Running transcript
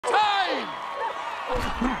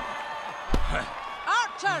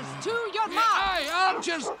Archers, to your mark! Aye,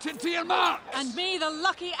 archers, to your mark! And may the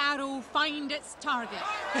lucky arrow find its target.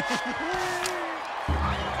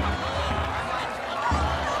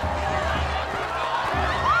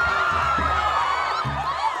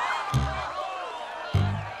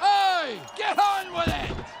 Aye, get on with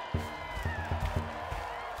it!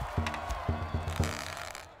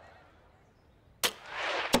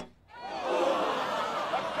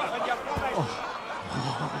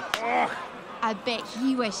 I bet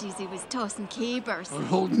he wishes he was tossing cabers. Or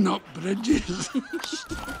holding up bridges.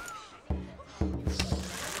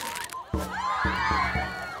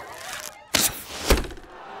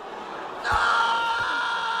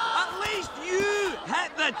 At least you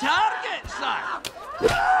hit the target, sir!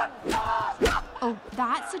 Oh,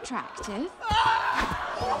 that's attractive. I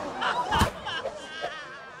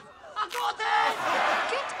got it!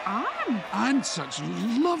 Good arm. And such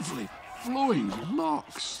lovely flowing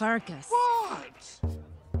locks. Fergus. What?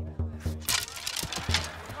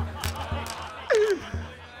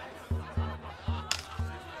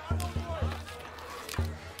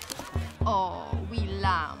 Oh, wee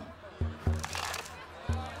lamb.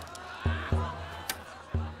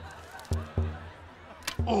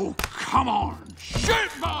 Oh, come on!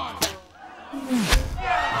 Shoot, boy!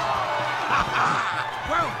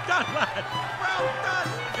 Well done, lad! Well done!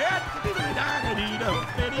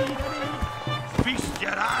 Feast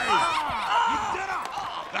your eyes! Dinner!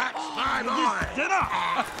 That's my boy! Dinner!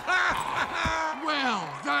 Well,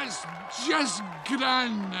 that's just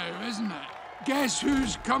grand now, isn't it? Guess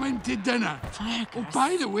who's coming to dinner? Fergus. Oh,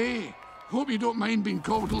 by the way, hope you don't mind being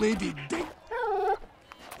called Lady Dick.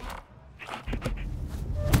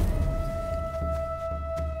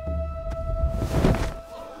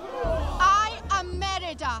 I am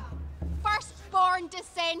Merida, firstborn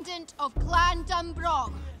descendant of Clan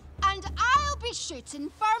DunBroch, and I'll be shooting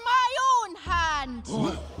for my own hand.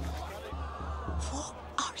 What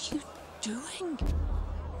are you doing?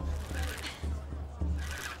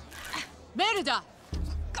 Merida!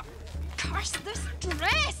 Curse this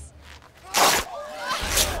dress!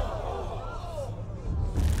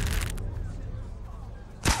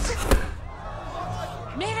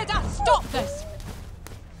 Merida, stop this!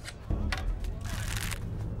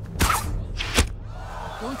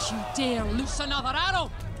 Don't you dare loose another arrow!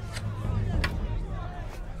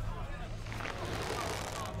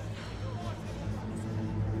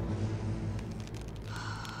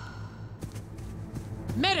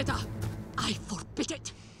 Merida, I forbid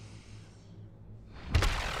it!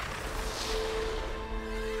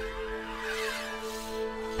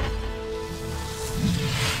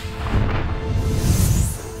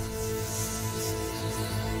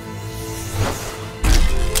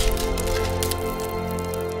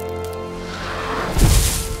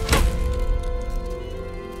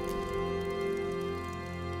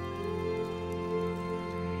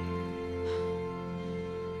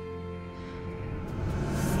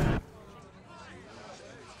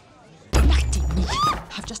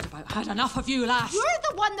 I've just about had enough of you, lass. You're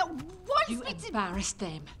the one that wants You me to... embarrassed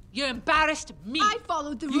them. You embarrassed me. I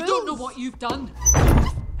followed the rules. You don't know what you've done.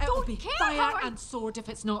 It'll don't be care fire how I- and sword if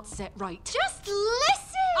it's not set right. Just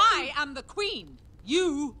listen! I am the queen.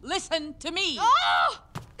 You listen to me. Oh!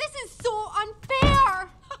 This is so unfair!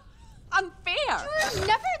 Unfair. You're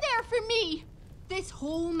never there for me. This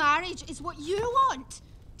whole marriage is what you want.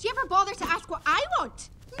 Do you ever bother to ask what I want?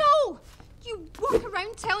 No! You walk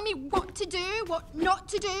around telling me what to do, what not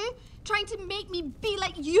to do, trying to make me be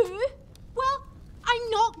like you. Well, I'm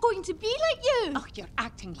not going to be like you. Oh, you're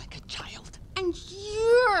acting like a child. And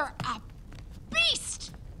you're a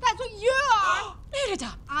beast. That's what you are.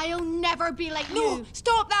 Merida. I'll never be like No, you.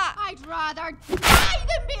 stop that. I'd rather die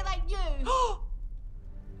than be like you.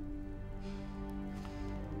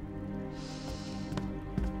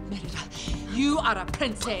 Merida, you are a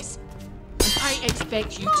princess. And I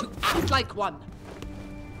expect you to act like one.